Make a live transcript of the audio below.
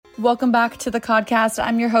Welcome back to the podcast.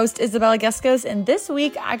 I'm your host, Isabella Gescos, and this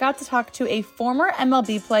week I got to talk to a former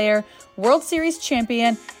MLB player, World Series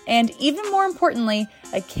champion, and even more importantly,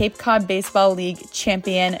 a Cape Cod Baseball League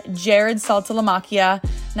champion, Jarrod Saltalamacchia.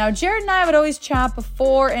 Now, Jarrod and I would always chat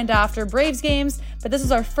before and after Braves games, but this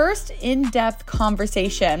was our first in-depth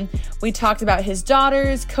conversation. We talked about his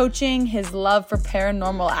daughters, coaching, his love for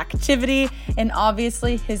paranormal activity, and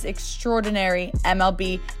obviously his extraordinary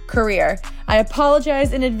MLB career. I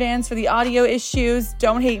apologize in advance for the audio issues.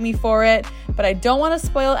 Don't hate me for it, but I don't want to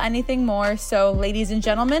spoil anything more. So, ladies and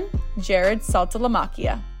gentlemen, Jarrod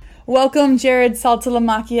Saltalamacchia. Welcome, Jarrod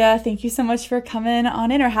Saltalamacchia. Thank you so much for coming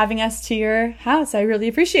on in or having us to your house. I really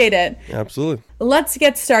appreciate it. Absolutely. Let's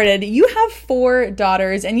get started. You have 4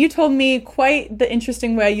 daughters, and you told me quite the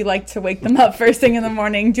interesting way you like to wake them up first thing in the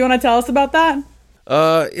morning. Do you want to tell us about that?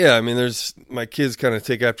 Yeah, I mean, my kids kind of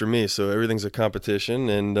take after me, so everything's a competition.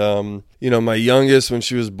 And, my youngest when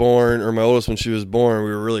she was born, or my oldest when she was born, we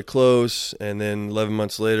were really close. And then 11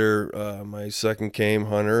 months later, my second came,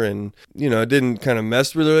 Hunter, and, it didn't kind of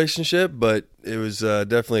mess with the relationship, but it was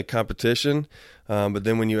definitely a competition. But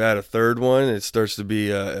then when you add a third one, it starts to be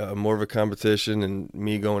a more of a competition and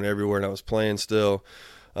me going everywhere, and I was playing still.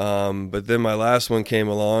 But then my last one came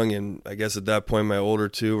along, and I guess at that point my older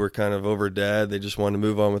 2 were kind of over dad. They just wanted to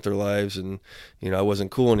move on with their lives, and I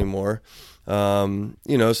wasn't cool anymore. So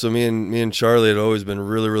me and Charlie had always been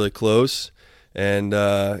really, really close, and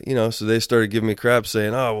so they started giving me crap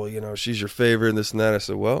saying, oh well, she's your favorite and this and that. I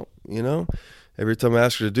said, well, every time I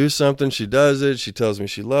ask her to do something, she does it. She tells me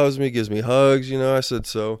she loves me, gives me hugs. I said,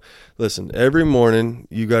 so listen, every morning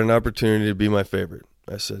you got an opportunity to be my favorite.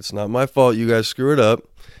 I said, it's not my fault you guys screw it up,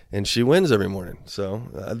 and she wins every morning. So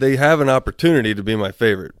they have an opportunity to be my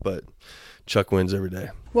favorite, but Chuck wins every day.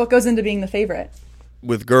 What goes into being the favorite?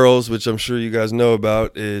 With girls, which I'm sure you guys know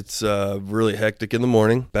about, it's really hectic in the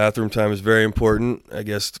morning. Bathroom time is very important. I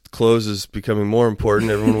guess clothes is becoming more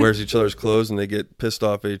important. Everyone wears each other's clothes, and they get pissed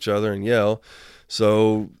off at each other and yell.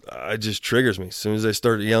 So it just triggers me. As soon as they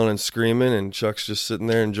start yelling and screaming, and Chuck's just sitting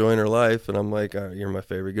there enjoying her life, and I'm like, all right, you're my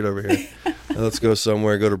favorite. Get over here. Let's go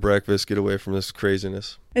somewhere, go to breakfast, get away from this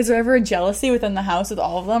craziness. Is there ever a jealousy within the house with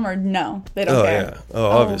all of them, or no? They don't care? Yeah.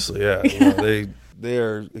 Obviously, yeah. They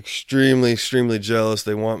are extremely, extremely jealous.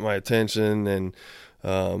 They want my attention, and,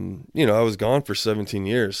 I was gone for 17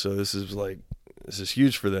 years, so this is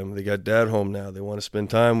huge for them. They got dad home now. They want to spend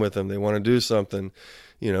time with him. They want to do something.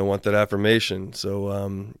 Want that affirmation.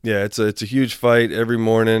 So, it's a huge fight every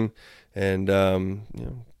morning, and,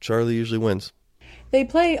 Charlie usually wins.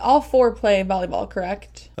 All 4 play volleyball,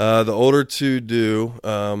 correct? The older 2 do.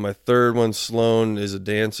 My third one, Sloan, is a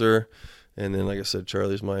dancer, and then, like I said,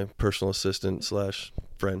 Charlie's my personal assistant /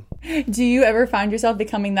 friend. Do you ever find yourself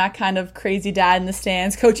becoming that kind of crazy dad in the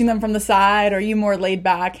stands, coaching them from the side, or are you more laid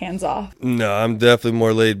back, hands off? No, I'm definitely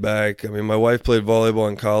more laid back. I mean, my wife played volleyball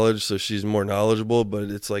in college, so she's more knowledgeable, but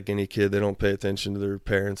it's like any kid. They don't pay attention to their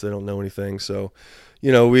parents. They don't know anything. So,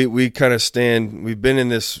 we kind of we've been in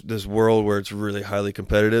this world where it's really highly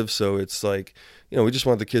competitive. So it's like, we just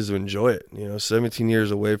want the kids to enjoy it. 17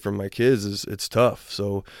 years away from my kids it's tough.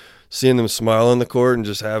 So seeing them smile on the court and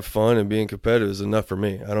just have fun and being competitive is enough for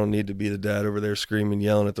me. I don't need to be the dad over there screaming,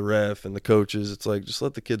 yelling at the ref and the coaches. It's like, just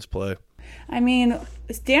let the kids play. I mean,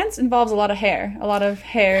 dance involves a lot of hair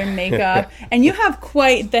and makeup, and you have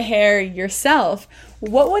quite the hair yourself.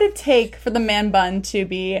 What would it take for the man bun to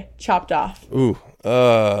be chopped off? Ooh,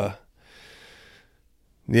 yeah,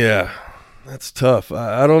 that's tough.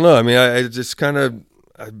 I don't know. I mean, I just I've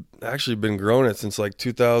actually been growing it since like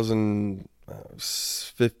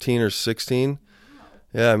 2015 or 16.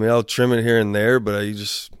 Yeah, I mean, I'll trim it here and there, but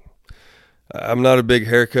I'm not a big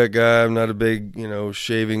haircut guy. I'm not a big,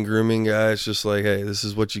 shaving, grooming guy. It's just like, hey, this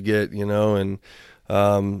is what you get, and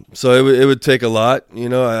so it would take a lot.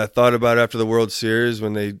 I thought about after the World Series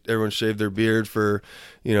when everyone shaved their beard for,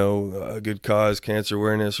 a good cause, cancer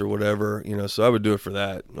awareness or whatever, so I would do it for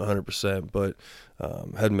that 100%, but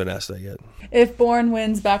hadn't been asked that yet. If Bourne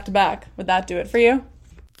wins back-to-back, would that do it for you?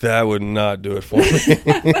 That would not do it for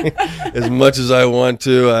me. As much as I want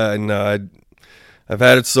to, I've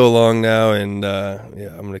had it so long now, and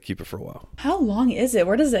I'm going to keep it for a while. How long is it?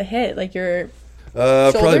 Where does it hit? Like your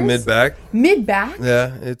probably mid-back. Mid-back?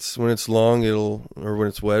 Yeah, it's when it's long, when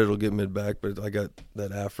it's wet, it'll get mid-back, but I got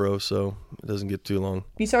that afro, so it doesn't get too long.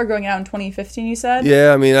 You started growing it out in 2015, you said?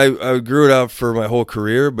 Yeah, I mean, I grew it out for my whole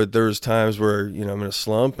career, but there was times where, I'm in a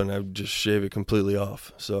slump, and I would just shave it completely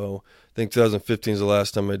off. So I think 2015 is the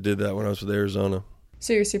last time I did that when I was with Arizona.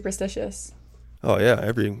 So you're superstitious? Oh, yeah.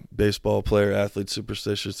 Every baseball player, athlete,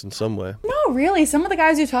 superstitious in some way. No, really. Some of the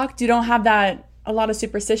guys you talk to don't have that a lot of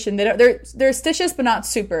superstition. They're superstitious, but not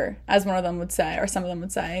super, as one of them would say, or some of them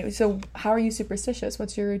would say. So how are you superstitious?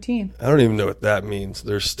 What's your routine? I don't even know what that means.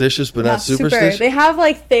 They're stitious, but not superstitious. Super. They have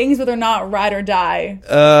like things, but they're not ride or die.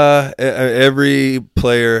 Every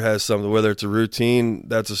player has something. Whether it's a routine,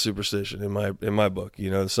 that's a superstition in my book. You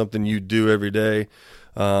know, something you do every day.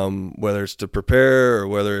 Whether it's to prepare or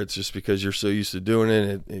whether it's just because you're so used to doing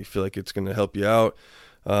it and you feel like it's going to help you out.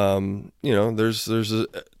 You know,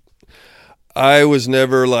 I was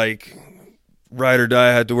never like ride or die.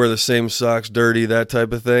 I had to wear the same socks, dirty, that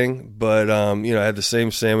type of thing. But, you know, I had the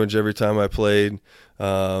same sandwich every time I played. You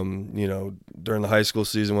know, during the high school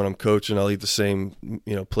season when I'm coaching, I'll eat the same,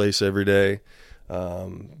 you know, place every day.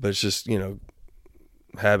 But it's just, you know,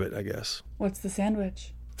 habit, I guess. What's the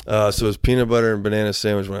sandwich? So it was peanut butter and banana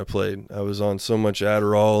sandwich when I played. I was on so much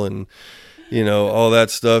Adderall and, you know, all that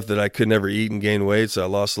stuff that I could never eat and gain weight. So I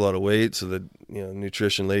lost a lot of weight. So the, you know,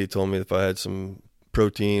 nutrition lady told me if I had some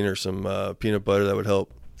protein or some peanut butter, that would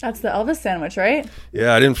help. That's the Elvis sandwich, right?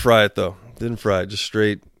 Yeah, I didn't fry it though. Didn't fry it. Just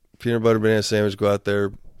straight peanut butter banana sandwich. Go out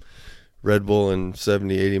there, Red Bull and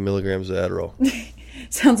 70, 80 milligrams of Adderall.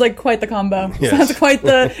 Sounds like quite the combo. Yes. Sounds quite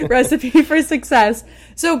the recipe for success.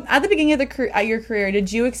 So at the beginning of your career,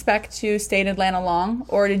 did you expect to stay in Atlanta long,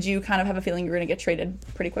 or did you kind of have a feeling you were going to get traded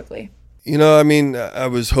pretty quickly? You know, I mean, I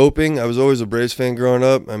was hoping. I was always a Braves fan growing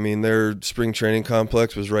up. I mean, their spring training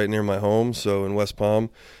complex was right near my home, so in West Palm.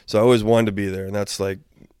 So I always wanted to be there, and that's like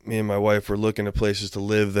me and my wife were looking at places to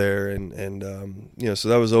live there, and you know, so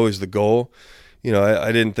that was always the goal. You know,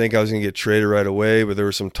 I didn't think I was going to get traded right away, but there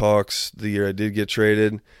were some talks the year I did get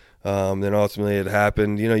traded. Then ultimately it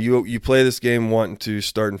happened. You know, you play this game wanting to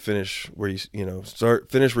start and finish where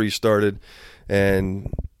finish where you started,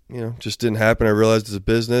 and you know, just didn't happen. I realized it's a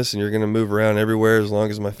business, and you're going to move around everywhere as long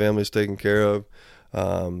as my family's taken care of.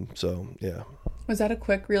 So yeah. Was that a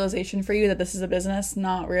quick realization for you that this is a business,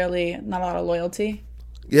 not a lot of loyalty?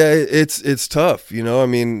 Yeah, it's tough. You know, I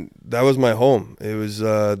mean, that was my home. It was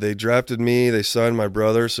they drafted me, they signed my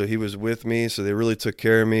brother, so he was with me. So they really took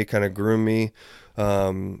care of me, kind of groomed me.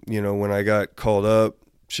 You know, when I got called up,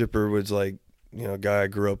 Chipper was like, you know, a guy I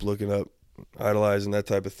grew up looking up, idolizing, that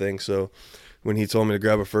type of thing. So when he told me to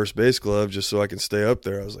grab a first base glove just so I can stay up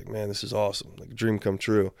there, I was like, man, this is awesome, like a dream come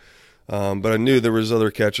true. But I knew there was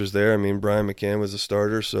other catchers there. I mean, Brian McCann was a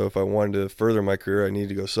starter, so if I wanted to further my career, I needed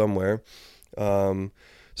to go somewhere.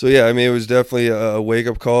 So yeah, I mean, it was definitely a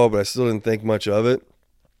wake-up call, but I still didn't think much of it.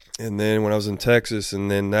 And then when I was in Texas and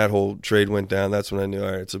then that whole trade went down, that's when I knew,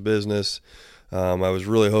 all right, it's a business. I was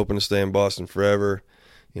really hoping to stay in Boston forever.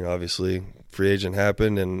 You know, obviously free agent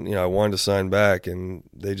happened, and, you know, I wanted to sign back, and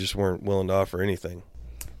they just weren't willing to offer anything.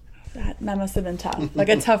 That must have been tough, like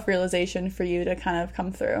a tough realization for you to kind of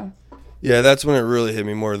come through. Yeah, that's when it really hit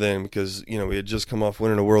me more then, because, you know, we had just come off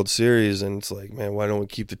winning a World Series, and it's like, man, why don't we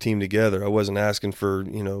keep the team together? I wasn't asking for,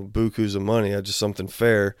 you know, bukus of money. I had just something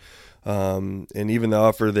fair. And even the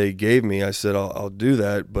offer they gave me, I said, I'll do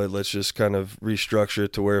that, but let's just kind of restructure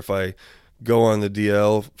it to where if I go on the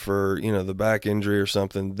DL for, you know, the back injury or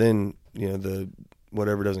something, then, you know, the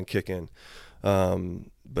whatever doesn't kick in.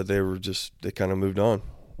 But they kind of moved on.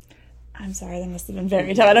 I'm sorry, that must have been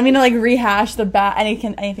very tough. I don't mean to like rehash the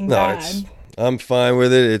anything bad. I'm fine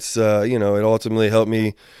with it. It's you know, it ultimately helped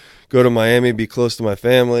me go to Miami, be close to my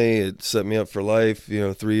family. It set me up for life. You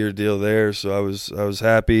know, 3-year deal there, so I was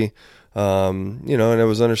happy. You know, and I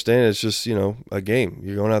was understanding it's just, you know, a game.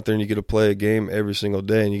 You're going out there and you get to play a game every single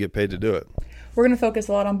day, and you get paid to do it. We're going to focus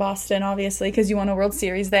a lot on Boston, obviously, because you won a World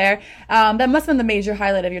Series there. That must have been the major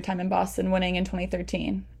highlight of your time in Boston, winning in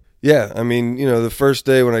 2013. Yeah, I mean, you know, the first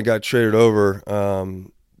day when I got traded over,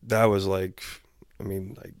 that was like, I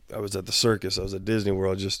mean, like I was at the circus. I was at Disney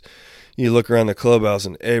World. Just, you look around the clubhouse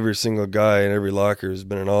and every single guy in every locker has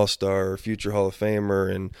been an all-star or future Hall of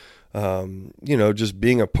Famer. And, you know, just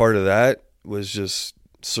being a part of that was just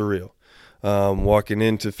surreal. Walking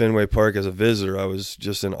into Fenway Park as a visitor, I was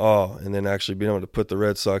just in awe. And then actually being able to put the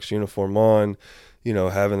Red Sox uniform on, you know,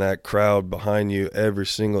 having that crowd behind you every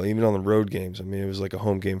single, even on the road games. I mean, it was like a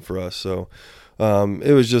home game for us. So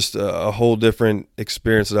it was just a whole different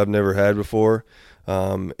experience that I've never had before.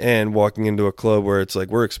 And walking into a club where it's like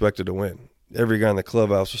we're expected to win. Every guy in the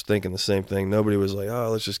clubhouse was thinking the same thing. Nobody was like, oh,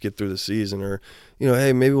 let's just get through the season, or, you know,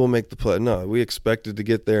 hey, maybe we'll make the play. No, we expected to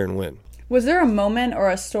get there and win. Was there a moment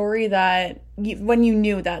or a story that when you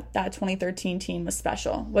knew that 2013 team was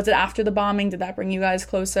special? Was it after the bombing? Did that bring you guys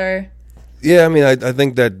closer? Yeah, I mean, I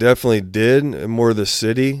think that definitely did, more the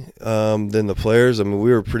city than the players. I mean,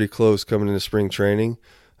 we were pretty close coming into spring training.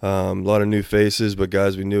 A lot of new faces, but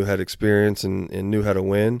guys we knew had experience and knew how to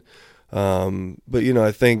win. But,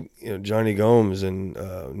 I think, Johnny Gomes and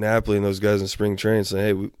Napoli and those guys in spring training saying,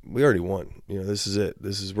 hey, we already won. This is it.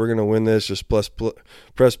 We're going to win this. Just press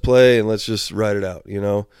play and let's just ride it out,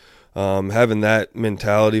 Having that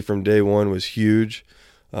mentality from day one was huge.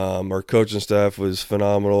 Our coaching staff was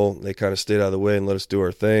phenomenal. They kind of stayed out of the way and let us do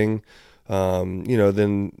our thing.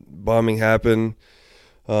 Then bombing happened.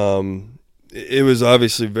 It was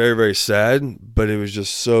obviously very, very sad, but it was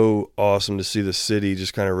just so awesome to see the city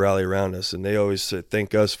just kind of rally around us. And they always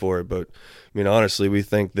thank us for it. But, honestly, we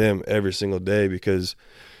thank them every single day because,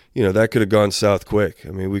 that could have gone south quick.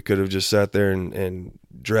 We could have just sat there and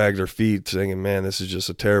dragged our feet saying, man, this is just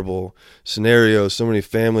a terrible scenario. So many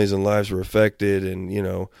families and lives were affected and,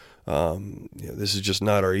 this is just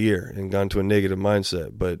not our year and gone to a negative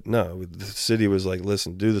mindset. But no, the city was like,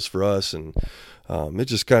 listen, do this for us. And it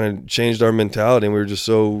just kind of changed our mentality. And we were just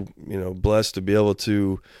so, blessed to be able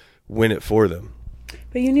to win it for them.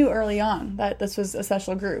 But you knew early on that this was a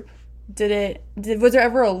special group. Was there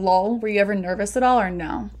ever a lull? Were you ever nervous at all or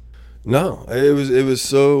no? No, it was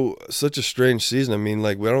such a strange season.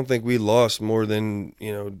 I don't think we lost more than,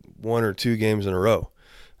 1 or 2 games in a row.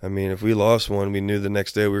 If we lost one, we knew the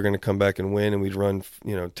next day we were going to come back and win, and we'd run,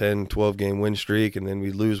 10, 12 game win streak, and then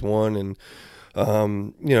we'd lose one. And,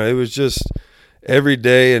 it was just every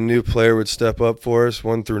day a new player would step up for us,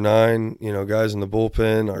 1 through 9, guys in the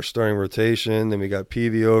bullpen, our starting rotation. Then we got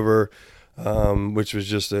Peavy over, which was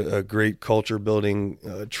just a great culture building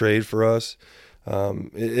trade for us.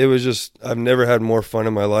 It was just, I've never had more fun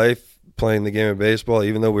in my life playing the game of baseball,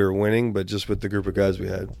 even though we were winning, but just with the group of guys we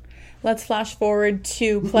had. Let's flash forward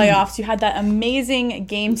to playoffs. You had that amazing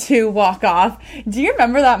Game 2 walk-off. Do you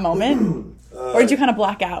remember that moment? Or did you kind of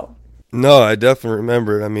black out? No, I definitely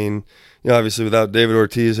remember it. Obviously without David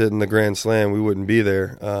Ortiz hitting the grand slam, we wouldn't be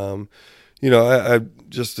there. I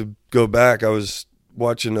just to go back, I was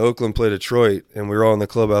watching Oakland play Detroit, and we were all in the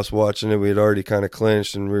clubhouse watching it. We had already kind of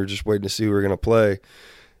clinched, and we were just waiting to see who we were going to play.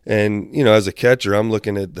 And, as a catcher, I'm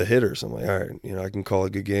looking at the hitters. I'm like, all right, I can call a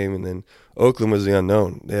good game. And then Oakland was the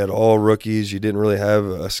unknown. They had all rookies. You didn't really have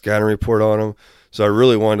a scouting report on them. So I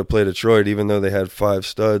really wanted to play Detroit, even though they had 5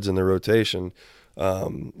 studs in their rotation.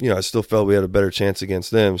 I still felt we had a better chance against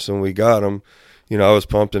them. So when we got them, I was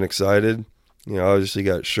pumped and excited. Obviously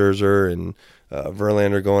got Scherzer and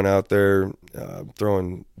Verlander going out there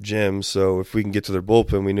throwing gems. So if we can get to their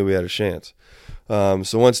bullpen, we knew we had a chance.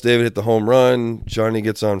 So once David hit the home run, Johnny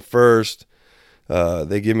gets on first.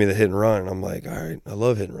 They give me the hit and run, and I'm like, all right, I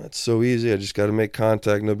love hit and run. It's so easy. I just got to make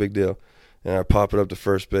contact, no big deal. And I pop it up to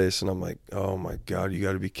first base, and I'm like, oh, my God, you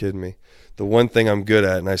got to be kidding me. The one thing I'm good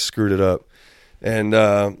at, and I screwed it up. And,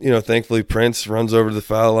 thankfully Prince runs over to the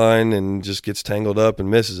foul line and just gets tangled up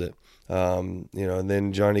and misses it. And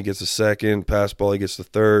then Johnny gets a second, pass ball, he gets the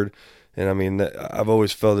third. And, I've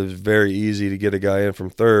always felt it was very easy to get a guy in from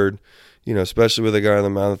third, especially with a guy on the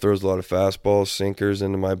mound that throws a lot of fastballs, sinkers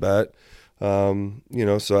into my bat.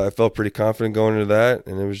 So I felt pretty confident going into that,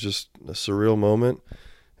 and it was just a surreal moment.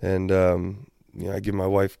 And, I give my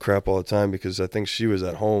wife crap all the time because I think she was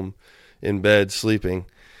at home in bed sleeping.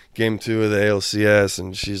 Game 2 of the ALCS,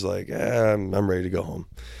 and she's like, I'm ready to go home.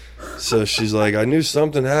 So she's like, I knew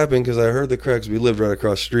something happened because I heard the cracks. We lived right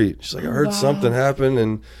across the street. She's like, I heard something happen,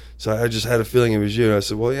 and so I just had a feeling it was you. And I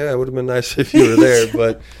said, well, yeah, it would have been nice if you were there,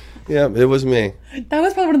 but yeah, it was me. That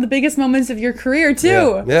was probably one of the biggest moments of your career,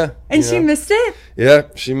 too. Yeah. And she missed it? Yeah,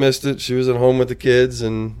 she missed it. She was at home with the kids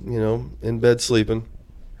and, in bed sleeping.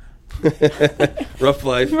 Rough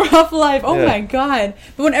life. Oh my God.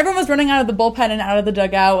 But when everyone was running out of the bullpen and out of the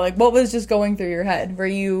dugout, what was just going through your head? Were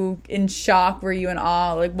you in shock? Were you in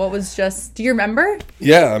awe? What was do you remember?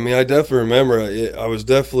 Yeah, I definitely remember. I was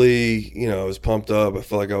definitely, I was pumped up. I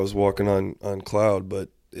felt like I was walking on cloud. But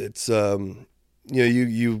it's,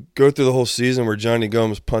 you go through the whole season where Johnny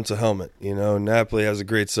Gomes punts a helmet. Napoli has a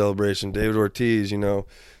great celebration. David Ortiz,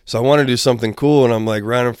 So I wanted to do something cool, and I'm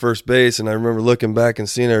rounding first base, and I remember looking back and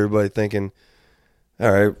seeing everybody thinking,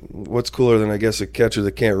 all right, what's cooler than, I guess, a catcher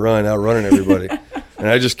that can't run, outrunning everybody? And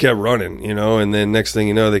I just kept running, and then next thing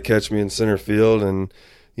you know, they catch me in center field, and,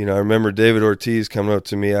 I remember David Ortiz coming up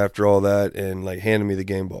to me after all that and, handing me the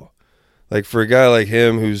game ball. For a guy like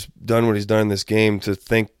him who's done what he's done in this game to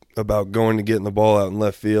think about going to getting the ball out in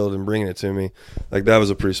left field and bringing it to me, that was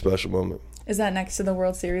a pretty special moment. Is that next to the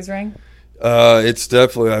World Series ring? It's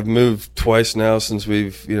definitely, I've moved twice now since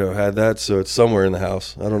we've, had that, so it's somewhere in the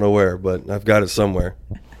house. I don't know where, but I've got it somewhere.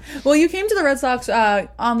 Well, you came to the Red Sox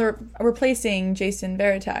replacing Jason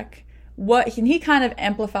Varitek. He kind of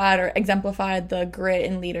amplified or exemplified the grit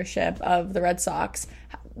and leadership of the Red Sox.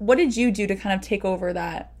 What did you do to kind of take over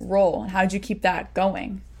that role, and how did you keep that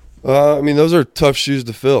going? I mean, those are tough shoes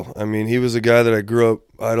to fill. I mean, he was a guy that I grew up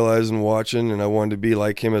idolizing, watching, and I wanted to be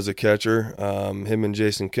like him as a catcher. Him and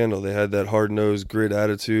Jason Kendall, they had that hard-nosed grit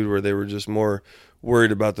attitude where they were just more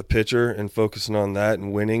worried about the pitcher and focusing on that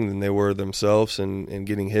and winning than they were themselves and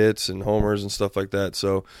getting hits and homers and stuff like that.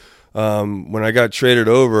 So when I got traded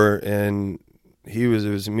over, and it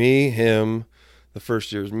was me, him. The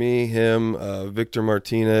first year was me, him, Victor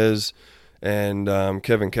Martinez, and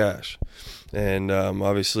Kevin Cash. And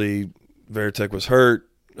obviously, Veritek was hurt.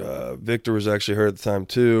 Victor was actually hurt at the time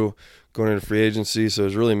too, going into free agency. So it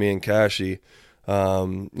was really me and Cashy.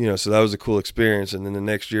 So that was a cool experience. And then the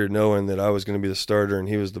next year, knowing that I was going to be the starter and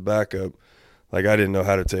he was the backup, like I didn't know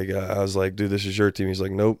how to take it. I was like, dude, this is your team. He's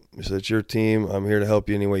like, nope. He said, it's your team. I'm here to help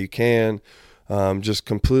you any way you can. Just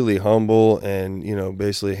completely humble and,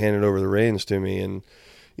 basically handed over the reins to me. And,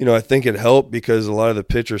 I think it helped because a lot of the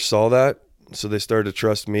pitchers saw that. So they started to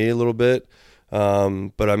trust me a little bit.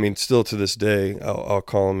 But I mean, still to this day, I'll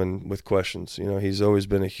call him with questions. He's always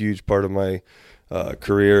been a huge part of my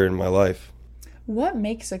career and my life. What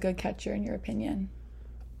makes a good catcher in your opinion?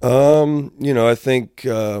 I think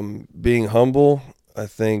being humble. I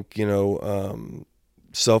think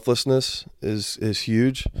selflessness is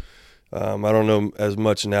huge. I don't know as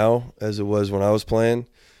much now as it was when I was playing,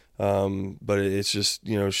 but it's just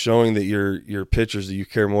showing that your pitchers, that you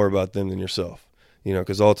care more about them than yourself.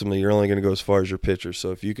 Because ultimately you're only going to go as far as your pitchers.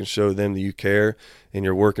 So if you can show them that you care and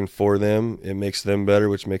you're working for them, it makes them better,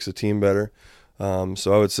 which makes the team better.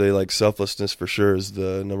 So I would say like selflessness for sure is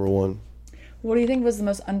the number one. What do you think was the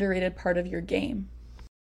most underrated part of your game?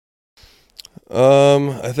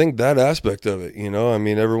 I think that aspect of it, I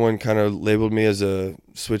mean, everyone kind of labeled me as a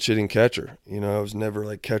switch hitting catcher. I was never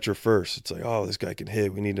like catcher first. It's like, oh, this guy can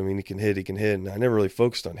hit. We need him. He can hit. And I never really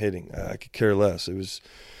focused on hitting. I could care less. It was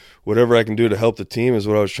whatever I can do to help the team is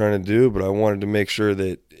what I was trying to do. But I wanted to make sure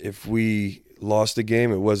that if we lost the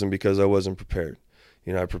game, it wasn't because I wasn't prepared.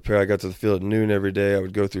 I got to the field at noon every day. I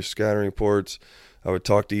would go through scouting reports. I would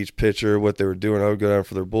talk to each pitcher, what they were doing. I would go down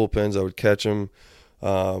for their bullpens. I would catch them.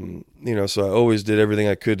 So I always did everything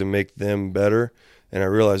I could to make them better, and I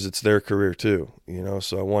realized it's their career too,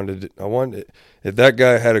 so I wanted, if that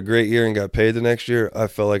guy had a great year and got paid the next year, I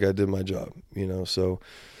felt like I did my job, so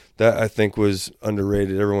that I think was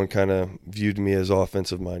underrated. Everyone kind of viewed me as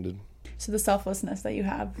offensive minded. So the selflessness that you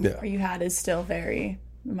have, or you had, is still very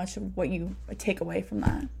much of what you take away from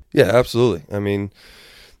that. Yeah, absolutely. I mean,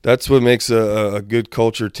 that's what makes a good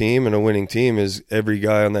culture team and a winning team is every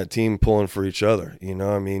guy on that team pulling for each other.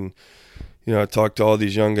 I mean, I talk to all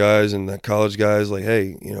these young guys and the college guys like,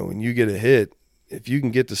 hey, when you get a hit, if you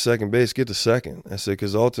can get to second base, get to second. I said,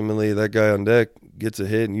 because ultimately that guy on deck gets a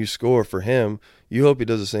hit and you score for him, you hope he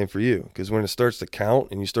does the same for you. Because when it starts to count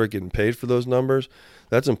and you start getting paid for those numbers,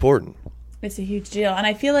 that's important. It's a huge deal. And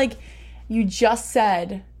I feel like you just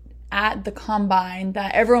said at the combine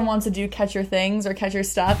that everyone wants to do catcher things or catcher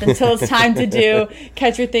stuff until it's time to do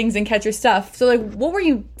catcher things and catcher stuff. So like, what were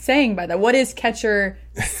you saying by that? What is catcher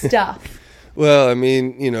stuff? Well, I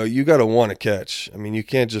mean, you got to want to catch. I mean, you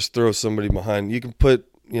can't just throw somebody behind. You can put,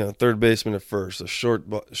 third baseman at first, a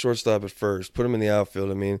shortstop at first, put them in the outfield.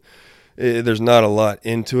 I mean, there's not a lot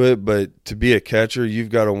into it, but to be a catcher, you've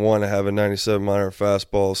got to want to have a 97-mile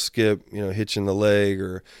fastball skip, hit you in the leg,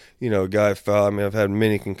 or, a guy foul. I mean, I've had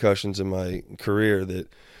many concussions in my career that,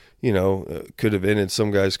 could have ended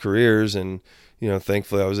some guys' careers, and,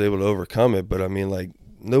 thankfully I was able to overcome it. But I mean, like,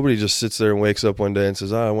 nobody just sits there and wakes up one day and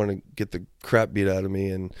says, I want to get the crap beat out of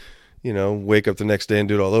me and, wake up the next day and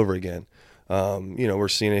do it all over again. We're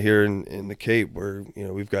seeing it here in the Cape where,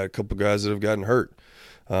 we've got a couple guys that have gotten hurt.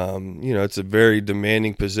 It's a very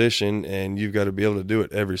demanding position and you've got to be able to do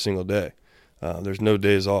it every single day. There's no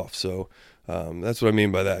days off. So that's what I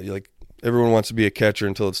mean by that. Everyone wants to be a catcher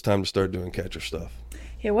until it's time to start doing catcher stuff.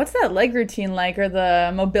 Yeah, what's that leg routine like, or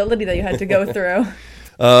the mobility that you had to go through?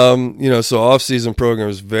 So off-season program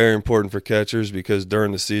is very important for catchers because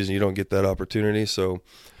during the season you don't get that opportunity. So,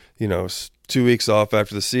 2 weeks off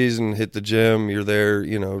after the season, hit the gym, you're there,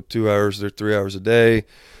 2 hours or 3 hours a day,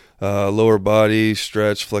 lower body,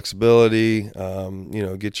 stretch, flexibility,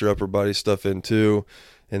 get your upper body stuff in too.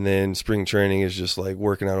 And then spring training is just like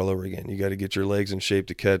working out all over again. You got to get your legs in shape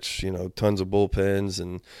to catch, tons of bullpens.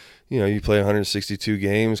 And, you play 162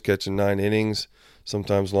 games, catching 9 innings,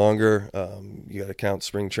 sometimes longer. You got to count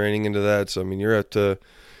spring training into that. So, I mean, you're up to,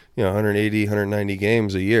 180, 190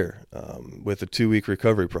 games a year with a 2-week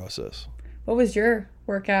recovery process. What was your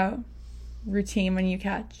workout routine when you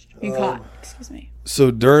caught?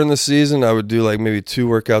 So during the season, I would do like maybe 2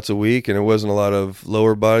 workouts a week, and it wasn't a lot of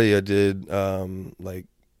lower body. I did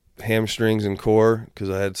hamstrings and core because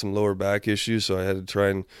I had some lower back issues, so I had to try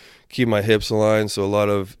and keep my hips aligned. So a lot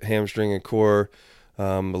of hamstring and core,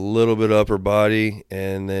 a little bit upper body,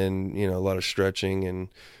 and then, a lot of stretching and,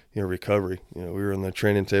 recovery. We were on the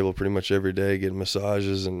training table pretty much every day, getting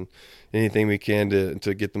massages and anything we can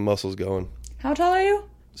to get the muscles going. How tall are you?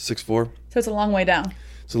 6'4". So it's a long way down.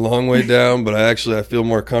 It's a long way down, but I feel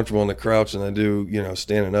more comfortable in the crouch than I do,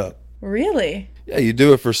 standing up. Really? Yeah, you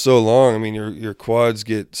do it for so long. I mean, your quads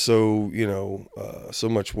get so, so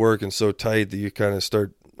much work and so tight that you kind of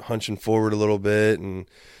start hunching forward a little bit, and,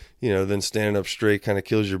 then standing up straight kind of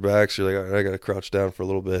kills your back. So you're like, all right, I got to crouch down for a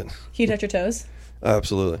little bit. Can you touch your toes?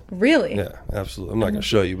 Absolutely. Really? Yeah, absolutely. I'm not going to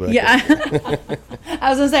show you, but yeah. I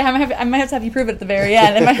was going to say, I might have to have you prove it at the very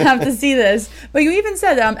end. I might have to see this. But you even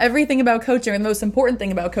said everything about coaching, and the most important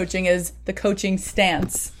thing about coaching is the coaching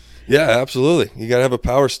stance. Yeah, absolutely. You got to have a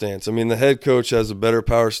power stance. I mean, the head coach has a better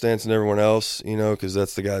power stance than everyone else, because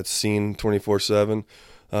that's the guy that's seen 24/7.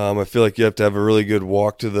 I feel like you have to have a really good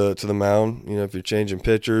walk to the mound, if you're changing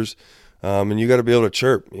pitchers. And you got to be able to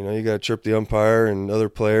chirp. You got to chirp the umpire and other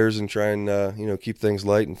players and try and, keep things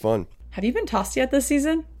light and fun. Have you been tossed yet this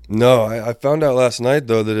season? No, I found out last night,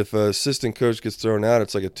 though, that if an assistant coach gets thrown out,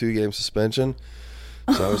 it's like a 2-game suspension.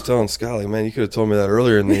 So I was telling Scott, man, you could have told me that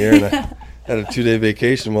earlier in the year, and I had a 2-day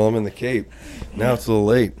vacation while I'm in the Cape. Now it's a little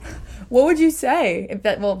late. What would you say if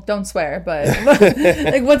that? Well, don't swear, but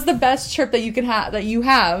like, what's the best chirp that you can have that you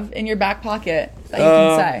have in your back pocket that you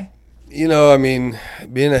can say? I mean,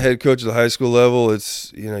 being a head coach at the high school level,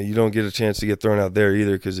 it's, you don't get a chance to get thrown out there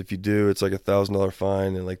either, because if you do, it's like $1,000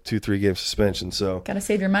 fine and like 2-3 game suspension. So gotta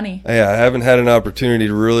save your money. Yeah, I haven't had an opportunity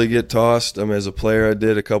to really get tossed. I mean, as a player, I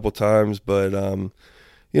did a couple times, but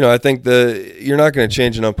I think you're not going to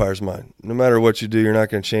change an umpire's mind. No matter what you do, you're not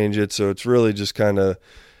going to change it. So it's really just kind of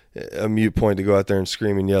a mute point to go out there and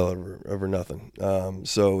scream and yell over nothing.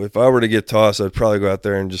 So if I were to get tossed, I'd probably go out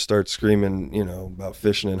there and just start screaming, about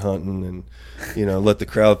fishing and hunting, and let the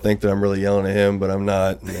crowd think that I'm really yelling at him, but I'm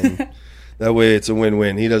not. And that way it's a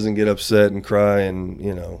win-win. He doesn't get upset and cry, and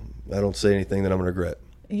I don't say anything that I'm going to regret.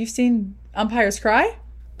 You've seen umpires cry?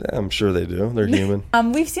 I'm sure they do. They're human.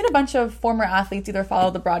 We've seen a bunch of former athletes either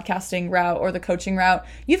follow the broadcasting route or the coaching route.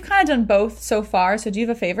 You've kind of done both so far, so do you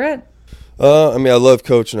have a favorite? I mean, I love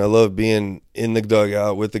coaching. I love being in the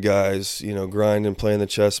dugout with the guys, grinding, playing the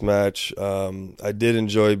chess match. I did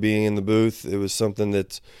enjoy being in the booth. It was something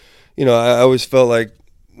that, I always felt like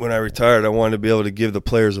when I retired, I wanted to be able to give the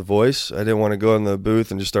players a voice. I didn't want to go in the booth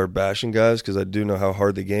and just start bashing guys, because I do know how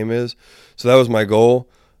hard the game is. So that was my goal.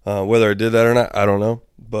 Whether I did that or not, I don't know.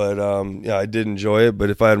 But, I did enjoy it. But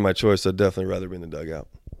if I had my choice, I'd definitely rather be in the dugout.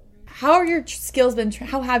 How have your skills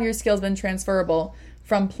been transferable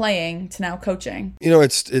from playing to now coaching?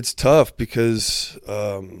 It's tough because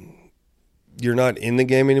you're not in the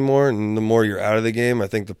game anymore, and the more you're out of the game, I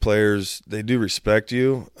think the players, they do respect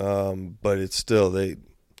you, but it's still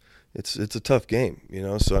it's a tough game,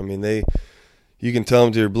 So I mean, you can tell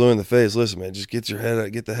them till you're blue in the face, listen, man, just get the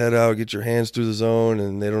head out, get your hands through the zone,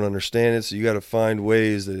 and they don't understand it. So you got to find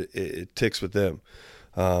ways that it ticks with them.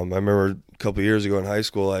 I remember a couple of years ago in high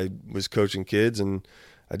school, I was coaching kids, and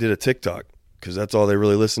I did a TikTok, because that's all they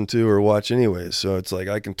really listen to or watch anyways. So it's like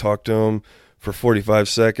I can talk to them for 45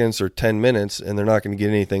 seconds or 10 minutes, and they're not going to get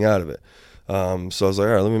anything out of it. So I was like,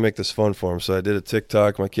 all right, let me make this fun for them. So I did a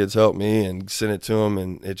TikTok. My kids helped me and sent it to them,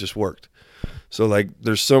 and it just worked. So, like,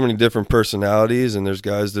 there's so many different personalities, and there's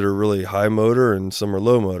guys that are really high motor and some are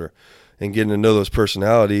low motor. And getting to know those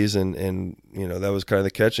personalities, and that was kind of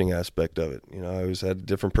the catching aspect of it. I always had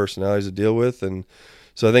different personalities to deal with, and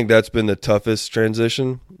so I think that's been the toughest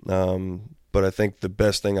transition. But I think the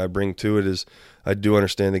best thing I bring to it is I do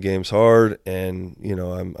understand the game's hard, and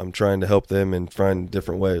I'm trying to help them and find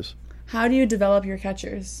different ways. How do you develop your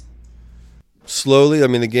catchers? Slowly. I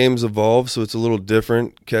mean, the game's evolved, so it's a little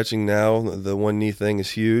different. Catching now, the one knee thing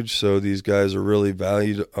is huge, so these guys are really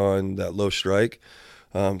valued on that low strike.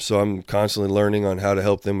 So I'm constantly learning on how to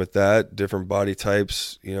help them with that. Different body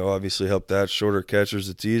types, obviously help that. Shorter catchers,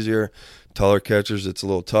 it's easier. Taller catchers, it's a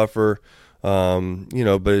little tougher.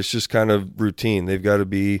 But it's just kind of routine. They've got to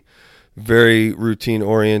be very routine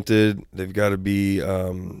oriented. They've got to be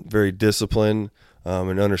very disciplined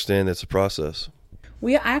and understand it's a process.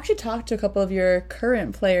 I actually talked to a couple of your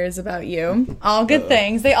current players about you. All good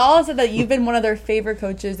things. They all said that you've been one of their favorite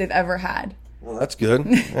coaches they've ever had. Well, that's good.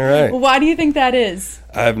 All right. Why do you think that is?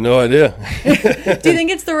 I have no idea. Do you think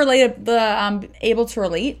it's able to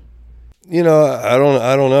relate? I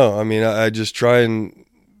don't know. I mean, I just try and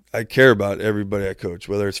I care about everybody I coach,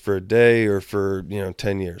 whether it's for a day or for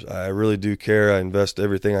 10 years. I really do care. I invest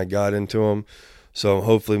everything I got into them. So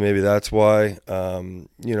hopefully maybe that's why.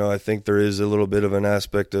 I think there is a little bit of an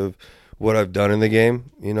aspect of what I've done in the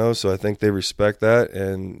game, so I think they respect that,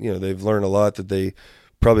 and, they've learned a lot that they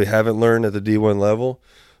probably haven't learned at the D1 level.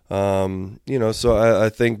 So I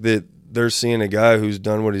think that they're seeing a guy who's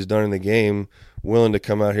done what he's done in the game, willing to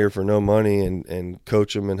come out here for no money and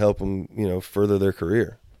coach them and help them, further their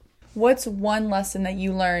career. What's one lesson that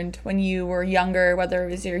you learned when you were younger, whether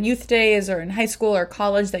it was your youth days or in high school or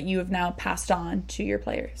college, that you have now passed on to your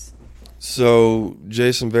players? So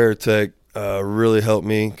Jason Varitek really helped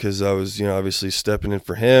me because I was, obviously stepping in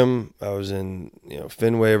for him. I was in,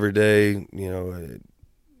 Fenway every day,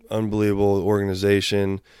 unbelievable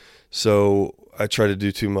organization. So I tried to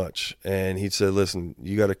do too much. And he said, listen,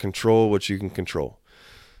 you got to control what you can control.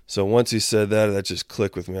 So once he said that, that just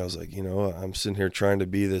clicked with me. I was like, I'm sitting here trying to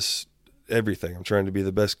be this everything. I'm trying to be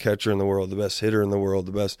the best catcher in the world, the best hitter in the world,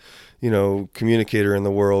 the best, communicator in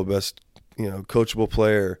the world, best, coachable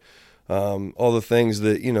player. All the things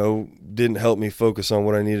that, didn't help me focus on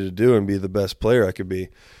what I needed to do and be the best player I could be.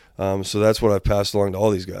 So that's what I've passed along to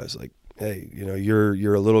all these guys. Like, hey,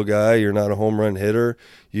 you're a little guy. You're not a home run hitter.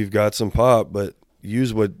 You've got some pop, but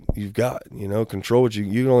use what you've got, control what you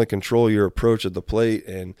can only control your approach at the plate.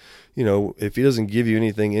 And, if he doesn't give you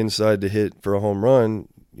anything inside to hit for a home run,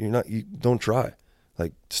 you don't try.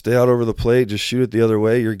 Like, stay out over the plate, just shoot it the other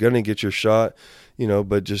way. You're going to get your shot,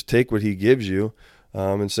 but just take what he gives you.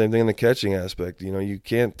 And same thing in the catching aspect. You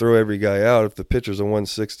can't throw every guy out. If the pitcher's a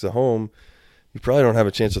 1-6 to home, you probably don't have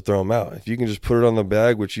a chance to throw him out. If you can just put it on the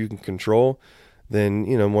bag, which you can control, then,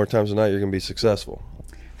 more times than not, you're going to be successful.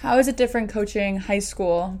 How is it different coaching high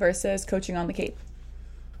school versus coaching on the Cape?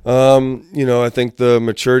 I think the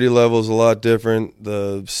maturity level is a lot different.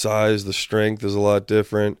 The size, the strength is a lot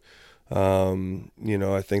different.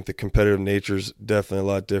 I think the competitive nature is definitely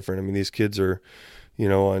a lot different. I mean, these kids are,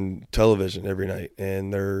 on television every night,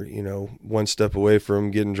 and they're, one step away from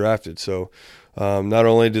getting drafted. So not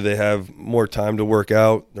only do they have more time to work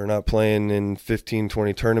out, they're not playing in 15,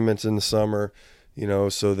 20 tournaments in the summer,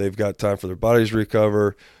 so they've got time for their bodies to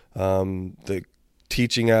recover. The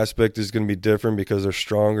teaching aspect is going to be different because they're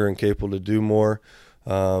stronger and capable to do more,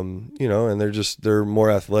 and they're more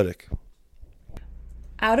athletic.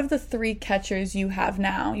 Out of the three catchers you have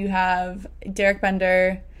now, you have Derek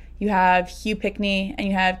Bender, you have Hugh Pickney, and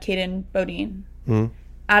you have Caden Bodine. Mm-hmm.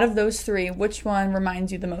 Out of those three, which one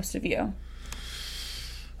reminds you the most of you?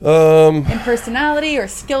 In personality or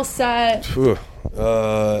skill set?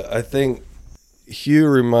 I think Hugh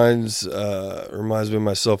reminds me of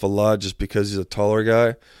myself a lot just because he's a taller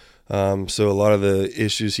guy. So a lot of the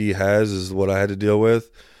issues he has is what I had to deal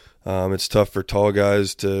with. It's tough for tall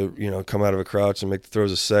guys to, come out of a crouch and make the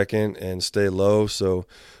throws a second and stay low. So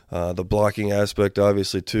the blocking aspect,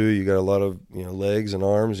 obviously, too, you got a lot of, legs and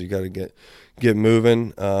arms. You got to get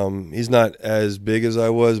moving. He's not as big as I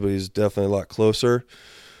was, but he's definitely a lot closer.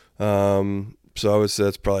 So I would say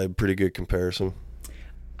that's probably a pretty good comparison.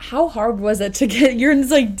 How hard was it to get, you're in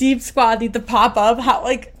this deep squat, need to pop up.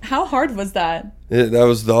 How hard was that? That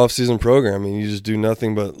was the off-season program. I mean, you just do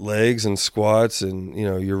nothing but legs and squats, and,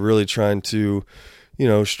 you're really trying to,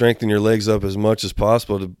 strengthen your legs up as much as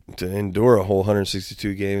possible to endure a whole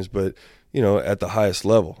 162 games, but, at the highest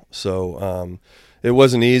level. So it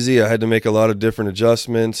wasn't easy. I had to make a lot of different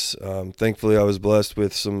adjustments. Thankfully, I was blessed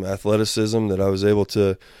with some athleticism that I was able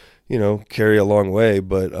to, carry a long way.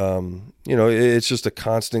 But, it's just a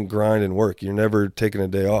constant grind and work. You're never taking a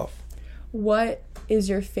day off. What is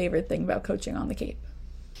your favorite thing about coaching on the Cape?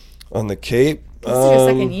 On the Cape? This is your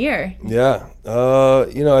second year. Yeah.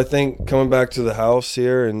 I think coming back to the house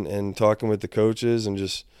here and talking with the coaches and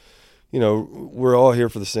just, we're all here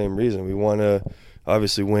for the same reason. We want to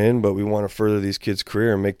obviously win, but we want to further these kids'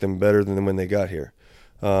 career and make them better than when they got here.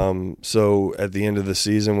 So at the end of the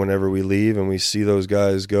season, whenever we leave and we see those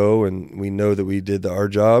guys go and we know that we did our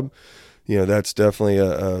job, that's definitely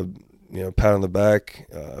a pat on the back,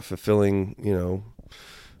 fulfilling,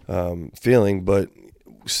 feeling. But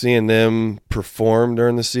seeing them perform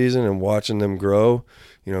during the season and watching them grow,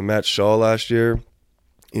 Matt Shaw last year,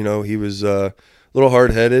 he was a little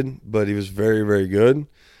hard-headed, but he was very, very good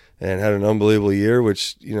and had an unbelievable year,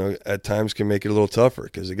 which, at times can make it a little tougher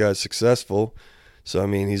because the guy's successful. So, I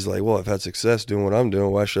mean, he's like, well, I've had success doing what I'm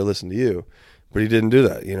doing. Why should I listen to you? But he didn't do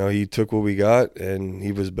that. He took what we got, and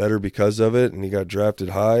he was better because of it, and he got drafted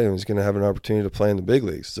high and was going to have an opportunity to play in the big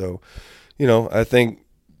leagues. So, I think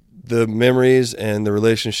the memories and the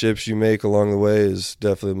relationships you make along the way is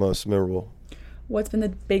definitely the most memorable. What's been the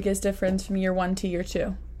biggest difference from year one to year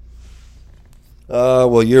two?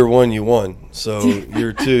 Well, year one, you won. So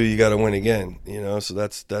year two, you got to win again, so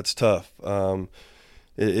that's tough.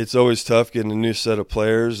 it's always tough getting a new set of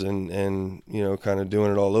players and you know, kind of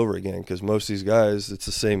doing it all over again, because most of these guys, it's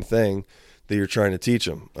the same thing that you're trying to teach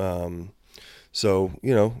them. So,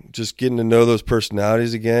 you know, just getting to know those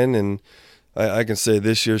personalities again. And I can say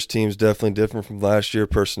this year's team's definitely different from last year,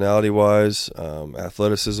 personality-wise,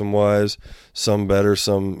 athleticism-wise. Some better,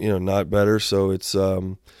 some, you know, not better. So it's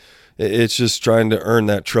just trying to earn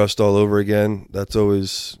that trust all over again. That's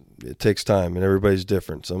always, it takes time, and everybody's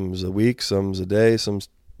different. Some's a week, some's a day, some's,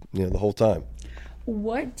 you know, the whole time.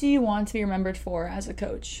 What do you want to be remembered for as a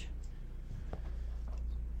coach?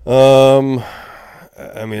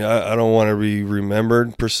 I mean, I don't want to be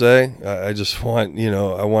remembered per se. I just want, you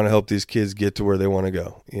know, I want to help these kids get to where they want to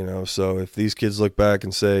go, you know. So if these kids look back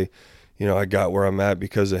and say, you know, I got where I'm at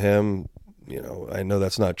because of him, you know, I know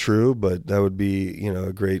that's not true, but that would be, you know,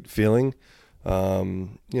 a great feeling.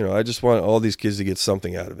 You know, I just want all these kids to get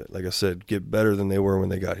something out of it. Like I said, get better than they were when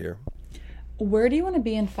they got here. Where do you want to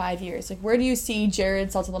be in 5 years? Like, where do you see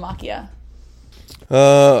Jarrod Saltalamacchia?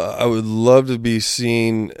 I would love to be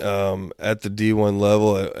seen at the D1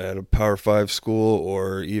 level at a Power 5 school,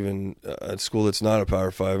 or even a school that's not a Power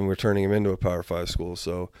 5, and we're turning him into a Power 5 school.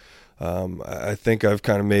 So I think I've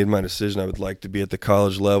kind of made my decision. I would like to be at the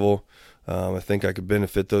college level. I think I could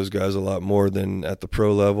benefit those guys a lot more than at the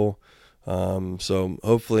pro level. So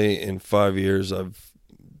hopefully in 5 years, I've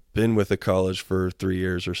been with a college for 3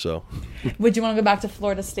 years or so. Would you want to go back to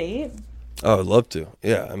Florida State? Oh, I'd love to.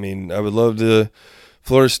 Yeah, I mean, I would love to.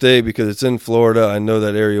 Florida State, because it's in Florida. I know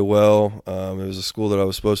that area well. It was a school that I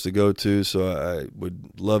was supposed to go to, so I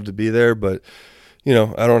would love to be there. But, you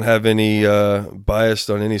know, I don't have any bias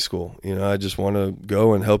on any school. You know, I just want to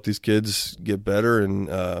go and help these kids get better and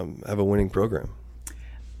have a winning program.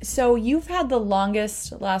 So you've had the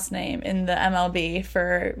longest last name in the MLB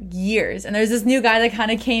for years, and there's this new guy that kind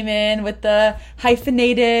of came in with the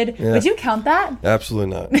hyphenated. Yeah. Would you count that?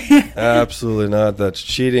 Absolutely not. Absolutely not. That's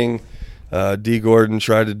cheating. D. Gordon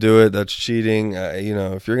tried to do it. That's cheating. You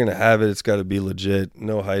know, if you're going to have it, it's got to be legit.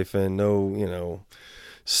 No hyphen, no, you know,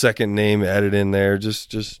 second name added in there.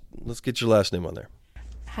 Just let's get your last name on there.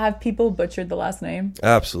 Have people butchered the last name?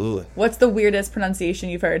 Absolutely. What's the weirdest pronunciation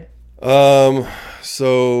you've heard?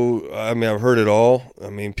 So, I mean, I've heard it all. I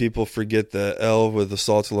mean, people forget the L with the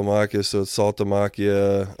Saltalamacchia, so it's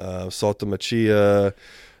Saltalamacchia, Saltalamacchia.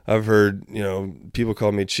 I've heard, you know, people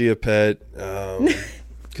call me Chia Pet,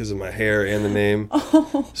 because of my hair and the name.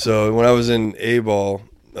 Oh. So when I was in A-ball,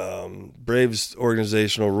 Braves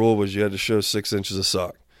organizational rule was you had to show 6 inches of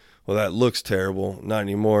sock. Well, that looks terrible. Not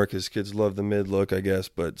anymore, because kids love the mid look, I guess.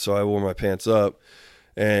 But so I wore my pants up.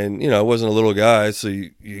 And, you know, I wasn't a little guy, so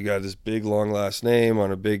you got this big, long last name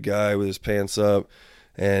on a big guy with his pants up.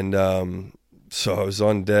 And so I was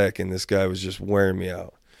on deck, and this guy was just wearing me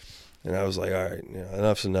out. And I was like, all right, you know,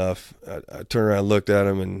 enough's enough. I turned around and looked at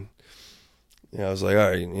him, and, you know, I was like, all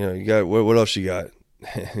right, you know, you got what else you got?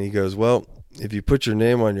 And he goes, well, if you put your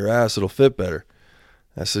name on your ass, it'll fit better.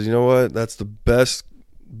 I said, you know what? That's the best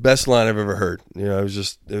line I've ever heard. You know,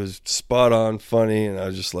 it was spot on, funny, and I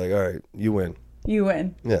was just like, all right, you win. You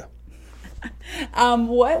win. Yeah.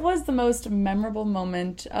 What was the most memorable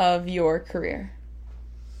moment of your career?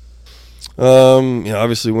 You know,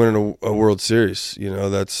 obviously winning a World Series. You know,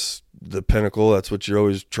 that's the pinnacle. That's what you're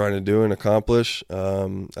always trying to do and accomplish.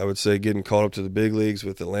 I would say getting called up to the big leagues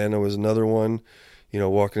with Atlanta was another one. You know,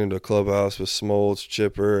 walking into a clubhouse with Smoltz,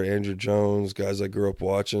 Chipper, Andrew Jones, guys I grew up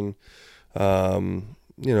watching. You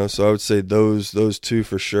know, so I would say those two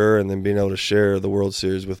for sure, and then being able to share the World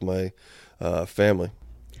Series with my family.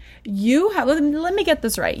 Let me get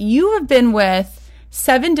this right. You have been with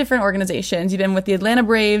 7 different organizations. You've been with the Atlanta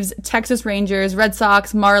Braves, Texas Rangers, Red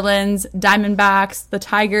Sox, Marlins, Diamondbacks, the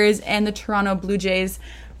Tigers, and the Toronto Blue Jays.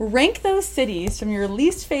 Rank those cities from your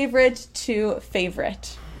least favorite to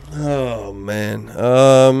favorite. Oh, man.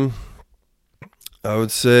 I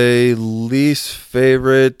would say least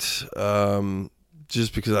favorite,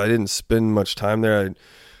 just because I didn't spend much time there.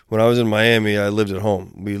 When I was in Miami, I lived at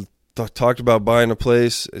home. We talked about buying a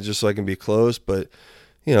place just so I can be close, but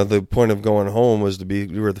you know, the point of going home was to be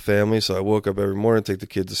with the family. So I woke up every morning, take the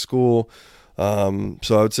kids to school. So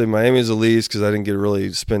I would say Miami's the least, because I didn't get to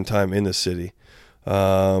really spend time in the city. Do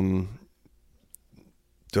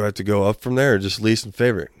I have to go up from there, or just least and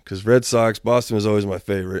favorite? Because Red Sox, Boston was always my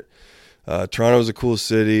favorite. Toronto was a cool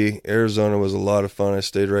city. Arizona was a lot of fun. I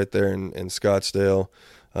stayed right there in Scottsdale,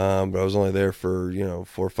 but I was only there for 4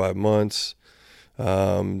 or 5 months.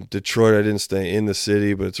 Detroit, I didn't stay in the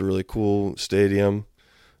city, but it's a really cool stadium.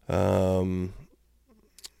 I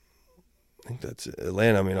think that's it.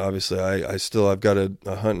 Atlanta, I mean, obviously, I've got a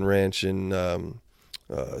hunting ranch in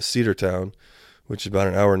Cedartown, which is about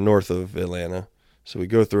an hour north of Atlanta. So we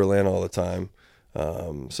go through Atlanta all the time.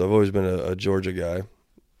 So I've always been a Georgia guy.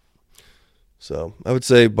 So I would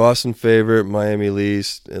say Boston favorite, Miami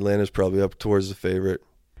least. Atlanta's probably up towards the favorite.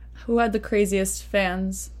 Who had the craziest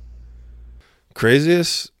fans?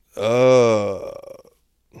 Craziest? Jeez.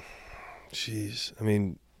 I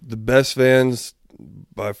mean, the best fans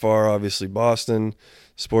by far, obviously Boston.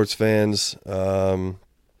 Sports fans.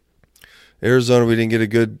 Arizona, we didn't get a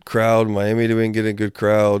good crowd. Miami, we didn't get a good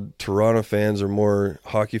crowd. Toronto fans are more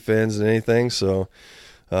hockey fans than anything. So,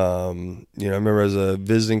 I remember as a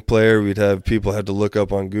visiting player, we'd have people had to look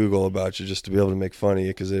up on Google about you just to be able to make fun of you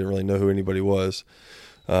because they didn't really know who anybody was.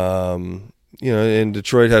 And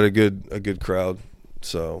Detroit had a good crowd.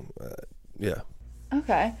 So, yeah.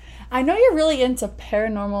 Okay. I know you're really into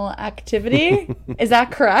paranormal activity. Is that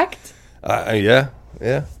correct? Yeah.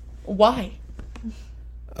 Why?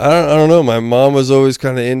 I don't know. My mom was always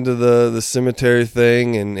kind of into the cemetery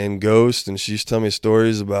thing and ghosts, and she used to tell me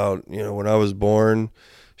stories about, when I was born,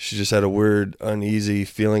 she just had a weird, uneasy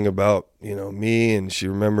feeling about, me, and she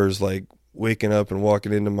remembers, like, waking up and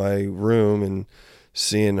walking into my room and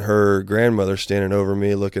seeing her grandmother standing over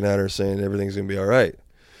me, looking at her, saying everything's going to be all right.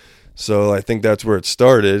 So I think that's where it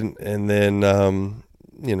started, and then,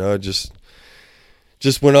 it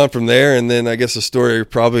just went on from there. And then I guess the story you're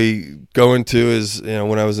probably going to is,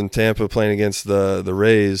 when I was in Tampa playing against the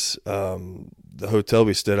Rays, the hotel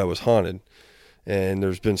we stayed at was haunted. And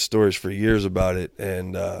there's been stories for years about it.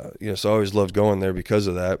 And, so I always loved going there because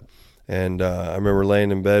of that. And I remember laying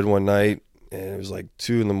in bed one night, and it was like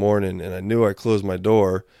 2 a.m, and I knew I closed my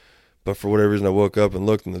door. But for whatever reason, I woke up and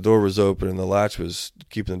looked, and the door was open, and the latch was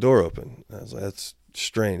keeping the door open. I was like, that's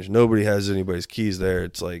strange. Nobody has anybody's keys there.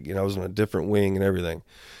 It's like, I was on a different wing and everything.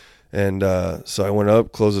 And so I went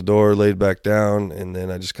up, closed the door, laid back down, and then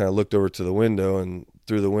I just kind of looked over to the window, and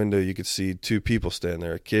through the window you could see 2 people standing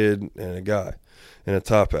there, a kid and a guy in a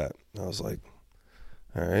top hat. I was like,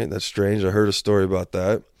 all right, that's strange. I heard a story about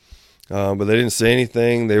that. But they didn't say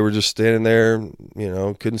anything. They were just standing there,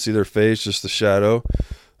 couldn't see their face, just the shadow.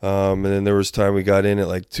 And then there was time we got in at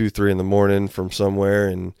like 2, 3 a.m. from somewhere,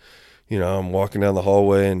 and I'm walking down the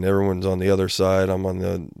hallway and everyone's on the other side. I'm on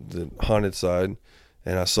the haunted side,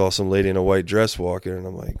 and I saw some lady in a white dress walking, and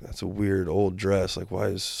I'm like, that's a weird old dress. Like, why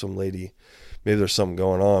is some lady, maybe there's something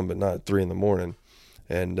going on, but not at 3 a.m.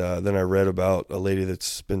 And then I read about a lady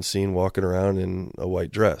that's been seen walking around in a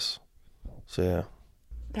white dress. So, yeah.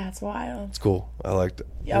 That's wild. It's cool. I liked it.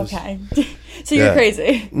 Okay. So you're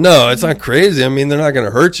crazy. No, it's not crazy. I mean, they're not going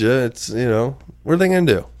to hurt you. It's, what are they going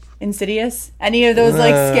to do? Insidious? Any of those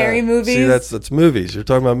scary movies? See, that's movies. You're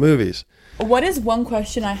talking about movies. What is one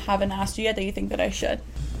question I haven't asked you yet that you think that I should?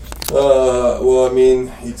 Well, I mean,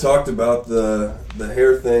 you talked about the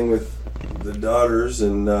hair thing with the daughters,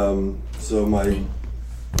 and so my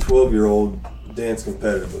 12-year-old danced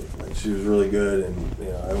competitively. Like, she was really good,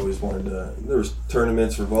 and I always wanted to. There was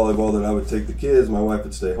tournaments for volleyball that I would take the kids. My wife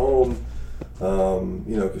would stay home,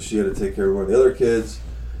 because she had to take care of one of the other kids.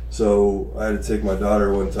 So I had to take my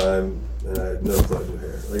daughter one time, and I had no clue how to do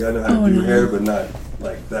hair. Like, I know how to do hair, but not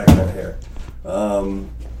like that kind of hair.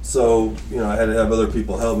 So I had to have other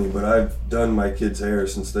people help me. But I've done my kids' hair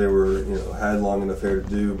since they were, had long enough hair to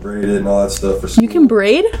do, braided and all that stuff for school. You can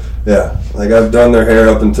braid? Yeah, like I've done their hair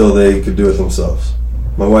up until they could do it themselves.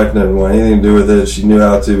 My wife didn't want anything to do with it. She knew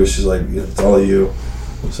how to, but she's like, it's all you.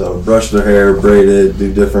 So brush their hair, braid it,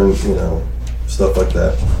 do different, stuff like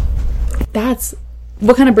that.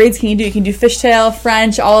 What kind of braids can you do? You can do fishtail,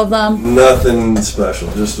 French, all of them? Nothing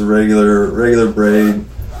special, just a regular braid.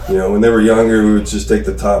 When they were younger, we would just take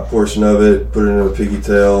the top portion of it, put it in a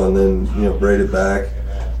pigtail, and then, braid it back.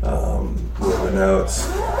 But now it's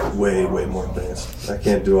way, way more advanced. I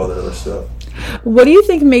can't do all that other stuff. What do you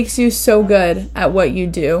think makes you so good at what you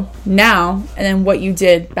do now, and then what you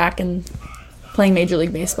did back in playing Major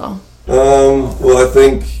League Baseball? Well, I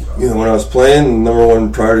think, when I was playing, the number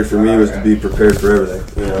one priority for me was to be prepared for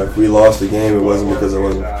everything. If we lost a game, it wasn't because I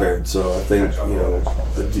wasn't prepared. So I think,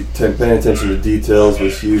 paying attention to details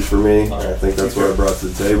was huge for me. And I think that's what I brought to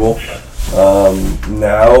the table.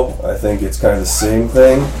 Now, I think it's kind of the same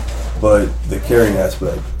thing, but the caring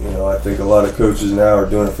aspect. I think a lot of coaches now are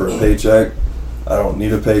doing it for a paycheck. I don't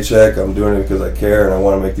need a paycheck. I'm doing it because I care and I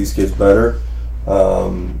want to make these kids better.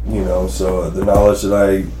 So the knowledge that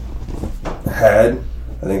I had,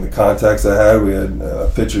 I think the contacts I had, we had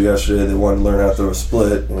a pitcher yesterday that wanted to learn how to throw a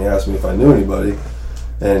split, and he asked me if I knew anybody.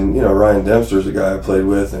 And, Ryan Dempster's a guy I played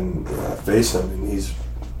with, and I faced him, and he's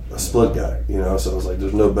a split guy, so I was like,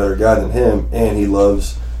 there's no better guy than him, and he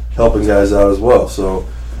loves helping guys out as well. So,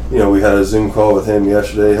 we had a Zoom call with him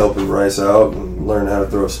yesterday, helping Bryce out and learn how to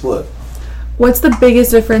throw a split. What's the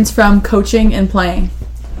biggest difference from coaching and playing?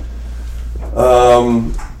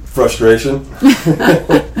 Frustration.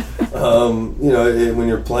 When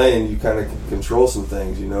you're playing, you kind of control some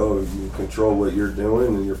things. You control what you're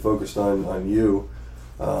doing, and you're focused on you.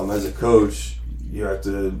 As a coach, you have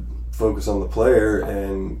to focus on the player,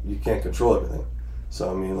 and you can't control everything. So,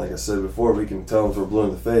 I mean, like I said before, we can tell them if we're blue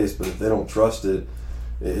in the face, but if they don't trust it,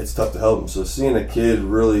 it's tough to help them. So seeing a kid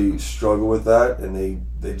really struggle with that, and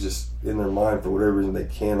they just, in their mind, for whatever reason, they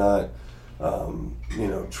cannot,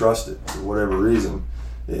 trust it for whatever reason,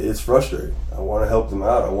 it's frustrating. I want to help them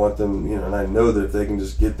out. I want them, and I know that if they can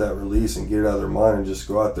just get that release and get it out of their mind and just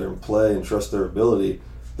go out there and play and trust their ability,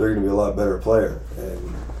 they're going to be a lot better player.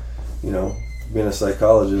 And, being a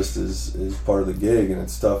psychologist is part of the gig, and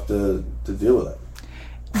it's tough to deal with that.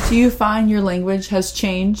 Do you find your language has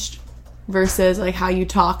changed versus like how you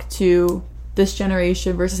talk to this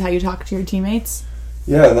generation versus how you talk to your teammates?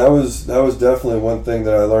 Yeah, and that was definitely one thing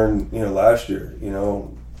that I learned, last year.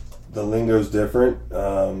 The lingo's different,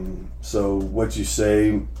 so what you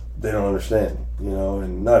say, they don't understand,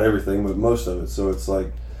 and not everything, but most of it. So it's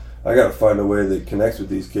like, I got to find a way that connects with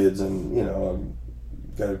these kids, and,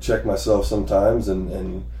 I've got to check myself sometimes and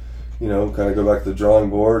kind of go back to the drawing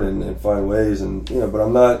board and find ways. And, but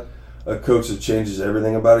I'm not a coach that changes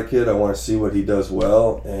everything about a kid. I want to see what he does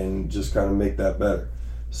well and just kind of make that better.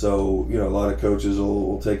 So, a lot of coaches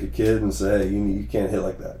will take a kid and say, hey, you can't hit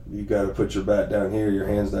like that. You got to put your bat down here, your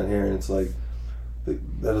hands down here. And it's like, that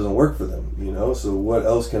doesn't work for them, So what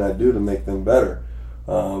else can I do to make them better?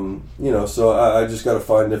 So I just got to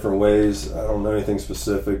find different ways. I don't know anything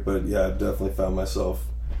specific, but yeah, I've definitely found myself,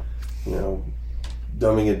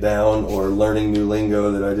 dumbing it down or learning new lingo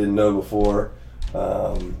that I didn't know before.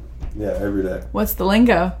 Every day. What's the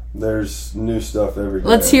lingo? There's new stuff every day.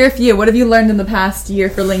 Let's hear a few. What have you learned in the past year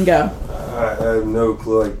for lingo? I have no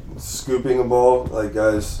clue. Like scooping a ball, like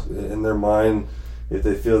guys in their mind, if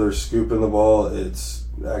they feel they're scooping the ball, it's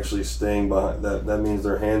actually staying behind. That means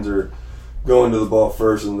their hands are going to the ball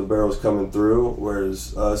first and the barrel's coming through,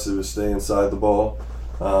 whereas us, it was stay inside the ball.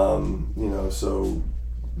 So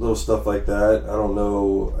little stuff like that. I don't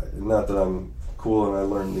know, not that I'm cool and I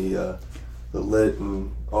learned the lit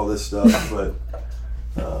and all this stuff, but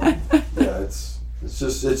it's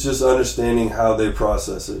just understanding how they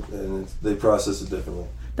process it, and they process it differently.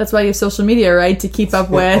 That's why you have social media, right? To keep up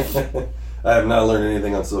with. I have not learned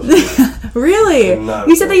anything on social media. Really?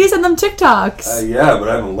 You said that you sent them TikToks. Yeah, but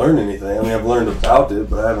I haven't learned anything. I mean, I've learned about it,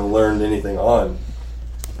 but I haven't learned anything on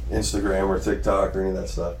Instagram or TikTok or any of that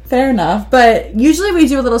stuff. Fair enough. But usually we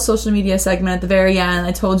do a little social media segment at the very end.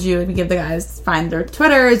 I told you we give the guys find their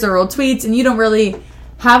Twitters or old tweets, and you don't really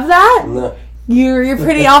have that. No. You're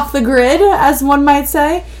pretty off the grid, as one might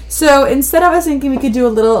say. So instead, I was thinking we could do a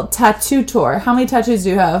little tattoo tour. How many tattoos do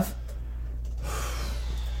you have?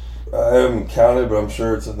 I haven't counted, but I'm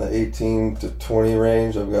sure it's in the 18 to 20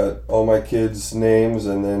 range. I've got all my kids' names,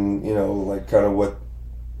 and then, like kind of what,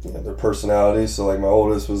 their personalities. So like my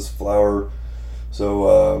oldest was Flower.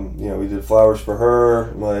 So, we did flowers for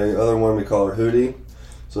her. My other one, we call her Hootie.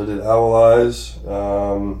 So I did owl eyes.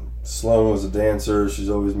 Sloan was a dancer. She's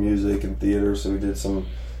always music and theater. So we did some,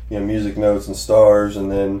 music notes and stars.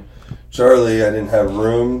 And then Charlie, I didn't have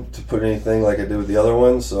room to put anything like I did with the other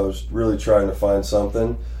ones. So I was really trying to find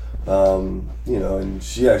something. And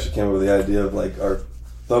she actually came up with the idea of like our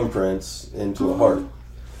thumbprints into a heart.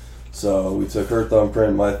 So we took her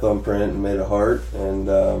thumbprint, my thumbprint, and made a heart. And,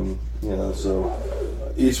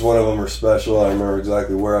 so each one of them are special. I remember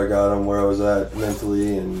exactly where I got them, where I was at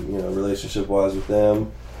mentally and, relationship-wise with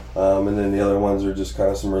them. And then the other ones are just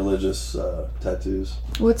kind of some religious tattoos.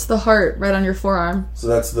 What's the heart right on your forearm? So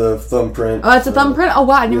that's the thumbprint. Oh, it's a thumbprint? Oh,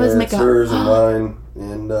 wow. I knew it was makeup. It's hers and mine.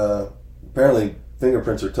 And apparently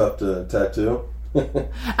fingerprints are tough to tattoo.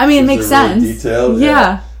 I mean, it makes sense. Really detailed.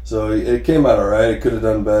 Yeah. So it came out all right. It could have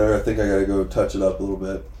done better. I think I got to go touch it up a little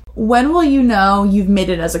bit. When will you know you've made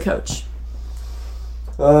it as a coach?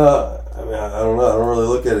 I don't know. I don't really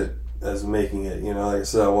look at it as making it. Like I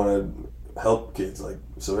said, I want to help kids.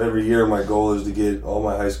 So every year my goal is to get all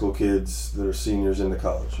my high school kids that are seniors into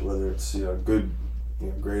college, whether it's good,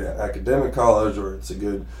 great academic college or it's a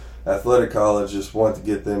good athletic college. Just want to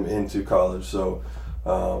get them into college. So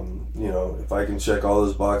if I can check all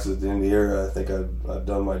those boxes at the end of the year, I think I've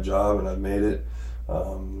done my job and I've made it.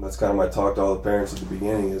 That's kind of my talk to all the parents at the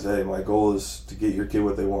beginning is, hey, my goal is to get your kid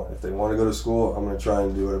what they want. If they want to go to school, I'm going to try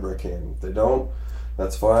and do whatever I can. If they don't,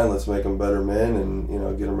 that's fine. Let's make them better men and,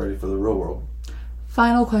 get them ready for the real world.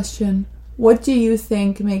 Final question. What do you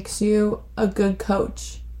think makes you a good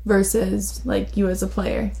coach versus like you as a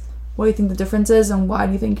player? What do you think the difference is and why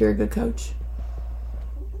do you think you're a good coach?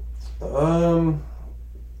 I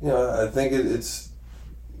think it's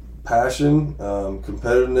passion,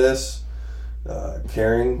 competitiveness,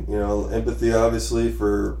 caring, empathy, obviously,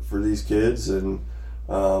 for these kids, and,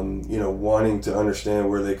 wanting to understand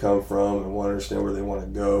where they come from and want to understand where they want to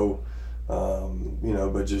go,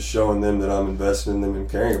 but just showing them that I'm invested in them and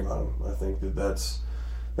caring about them. I think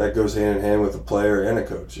that goes hand in hand with a player and a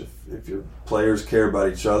coach. If your players care about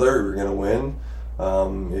each other, you're going to win.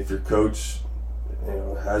 If your coach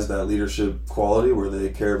has that leadership quality where they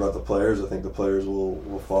care about the players, I think the players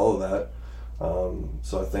will follow that.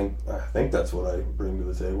 So I think that's what I bring to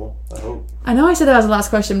the table. I hope. I know I said that was the last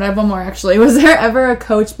question, but I have one more actually. Was there ever a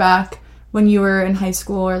coach back when you were in high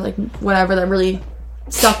school or like whatever that really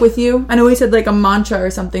stuck with you? I know we said like a mantra or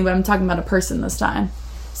something, but I'm talking about a person this time.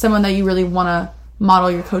 Someone that you really want to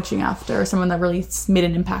model your coaching after, or someone that really made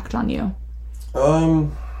an impact on you.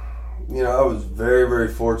 I was very, very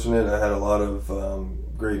fortunate. I had a lot of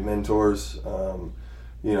great mentors. I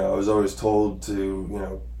was always told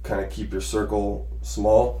to, kind of keep your circle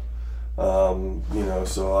small.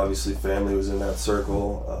 So obviously family was in that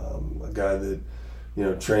circle. A guy that,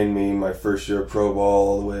 trained me my first year of pro ball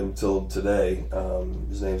all the way until today.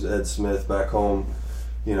 His name's Ed Smith back home.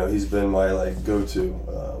 He's been my go-to,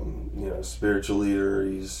 spiritual leader.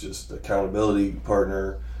 He's just accountability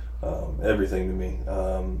partner, everything to me.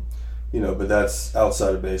 But that's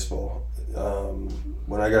outside of baseball.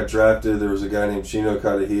 When I got drafted, there was a guy named Chino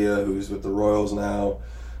Kadahia who's with the Royals now.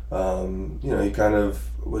 He kind of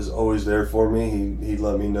was always there for me. He'd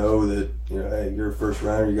let me know that, hey, you're a first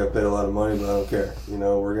rounder, you got paid a lot of money, but I don't care.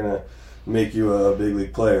 We're going to make you a big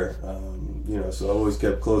league player. So I always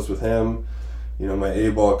kept close with him. My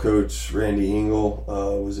A-ball coach, Randy Engel,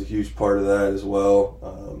 was a huge part of that as well,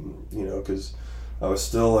 because I was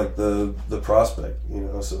still the prospect,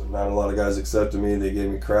 so not a lot of guys accepted me. They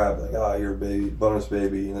gave me crap, you're a baby, bonus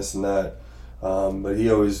baby, and this and that. But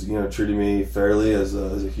he always, treated me fairly as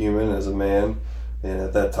a human, as a man. And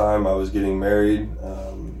at that time, I was getting married,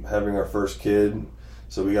 having our first kid.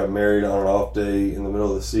 So we got married on an off day in the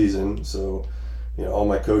middle of the season. So, all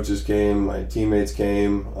my coaches came, my teammates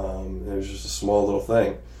came. It was just a small little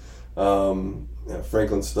thing.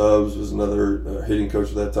 Franklin Stubbs was another hitting coach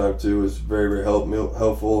at that time too. Was very, very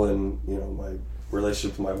helpful, and my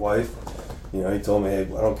relationship with my wife. He told me, hey,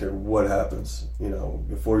 I don't care what happens.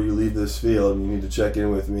 Before you leave this field, you need to check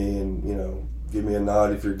in with me and give me a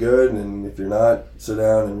nod if you're good, and if you're not, sit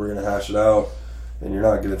down and we're gonna hash it out. And you're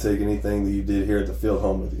not gonna take anything that you did here at the field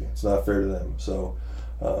home with you. It's not fair to them. So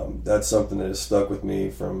that's something that has stuck with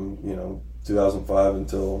me from 2005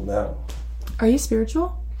 until now. Are you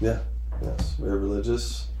spiritual? Yeah. Yes, very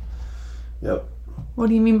religious. Yep. What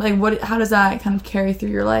do you mean? How does that kind of carry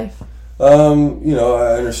through your life? I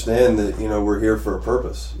understand that, we're here for a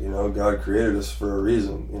purpose. God created us for a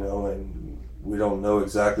reason, and we don't know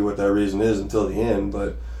exactly what that reason is until the end,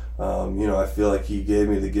 but, I feel like he gave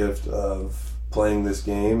me the gift of playing this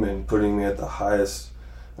game and putting me at the highest.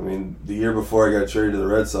 I mean, the year before I got traded to the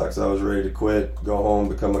Red Sox, I was ready to quit, go home,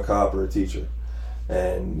 become a cop or a teacher.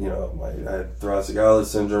 And, I had thoracic outlet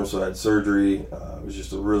syndrome, so I had surgery. It was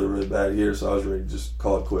just a really, really bad year, so I was ready to just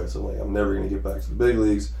call it quits. I'm like, I'm never going to get back to the big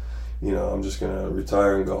leagues. I'm just going to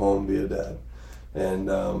retire and go home and be a dad. And,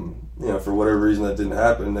 for whatever reason that didn't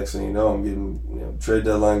happen, next thing you know, I'm getting, trade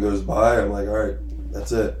deadline goes by. I'm like, all right,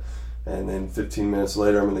 that's it. And then 15 minutes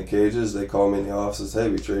later, I'm in the cages. They call me in the office and say, hey,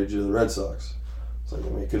 we traded you to the Red Sox. It's like,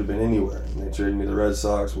 it could have been anywhere. And they traded me to the Red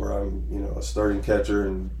Sox where I'm, a starting catcher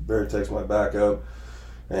and Veritek's my backup.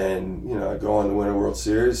 And, I go on to win a World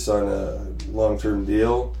Series, sign a long-term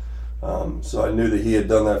deal. So I knew that he had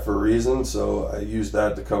done that for a reason. So I used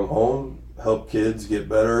that to come home, help kids get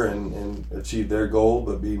better and achieve their goal,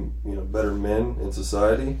 but be, better men in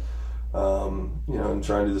society. And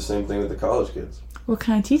try and do the same thing with the college kids. What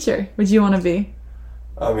kind of teacher would you want to be?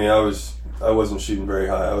 I mean, I wasn't shooting very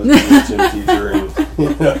high. I was going to be a gym teacher, and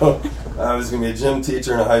I was going to be a gym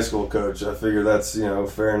teacher and a high school coach. I figured that's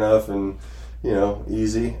fair enough and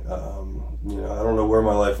easy. I don't know where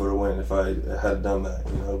my life would have went if I had done that.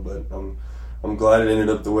 But I'm glad it ended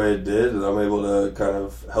up the way it did, and I'm able to kind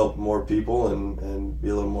of help more people and be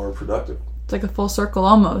a little more productive. It's like a full circle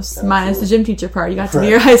almost. Absolutely. Minus the gym teacher part. You got to be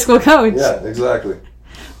your high school coach. Yeah, exactly.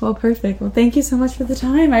 Well, perfect. Well, thank you so much for the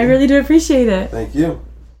time. I really do appreciate it. Thank you.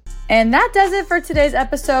 And that does it for today's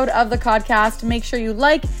episode of the podcast. Make sure you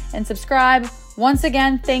like and subscribe. Once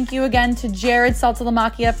again, thank you again to Jarrod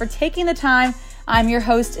Saltalamacchia for taking the time. I'm your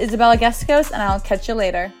host, Isabella Geskos, and I'll catch you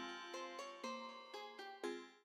later.